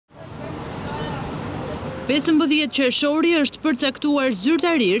15 qershori është përcaktuar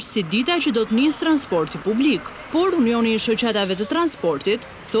zyrtarisht si dita që do të nisë transporti publik, por Unioni i Shoqatave të Transportit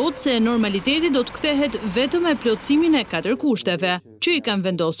thotë se normaliteti do të kthehet vetëm me plotësimin e 4 kushteve, që i kanë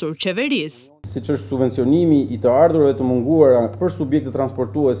vendosur qeverisë. Siç është subvencionimi i të ardhurave të munguara për subjektet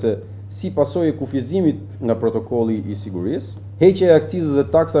transportuese si pasojë e kufizimit nga protokolli i sigurisë, heqja e akcizës dhe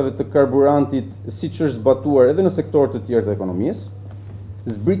taksave të karburantit siç është zbatuar edhe në sektorë të tjerë të ekonomisë,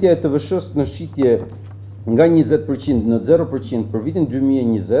 zbritja e TVSh-së në shitje nga 20% në 0% për vitin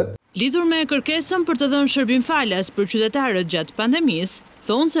 2020. Lidhur me kërkesën për të dhënë shërbim falas për qytetarët gjatë pandemisë,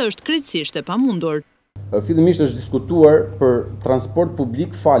 thonë se është krejtësisht e pamundur. Fillimisht është diskutuar për transport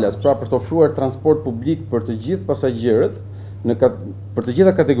publik falas, pra për të ofruar transport publik për të gjithë pasagjerët, për të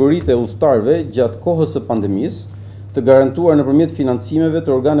gjitha kategoritë e udhëtarëve gjatë kohës së pandemisë, të garantuar nëpërmjet financimeve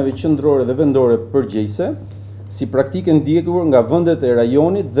të organeve qendrore dhe vendore përgjegjëse, si praktikë ndjekur nga vendet e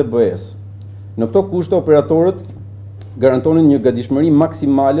rajonit dhe BE-s. Në këto kushte operatorët garantonin një gatishmëri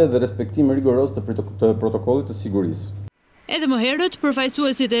maksimale dhe respektim rigoros të protokollit të sigurisë. Edhe më herët,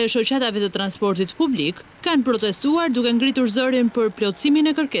 përfaqësuesit e Shoqatave të Transportit publik kanë protestuar duke ngritur zërin për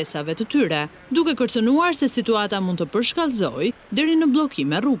plotësimin e kërkesave të tyre, duke kërcënuar se situata mund të përshkallëzojë deri në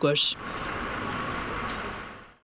bllokime rrugësh.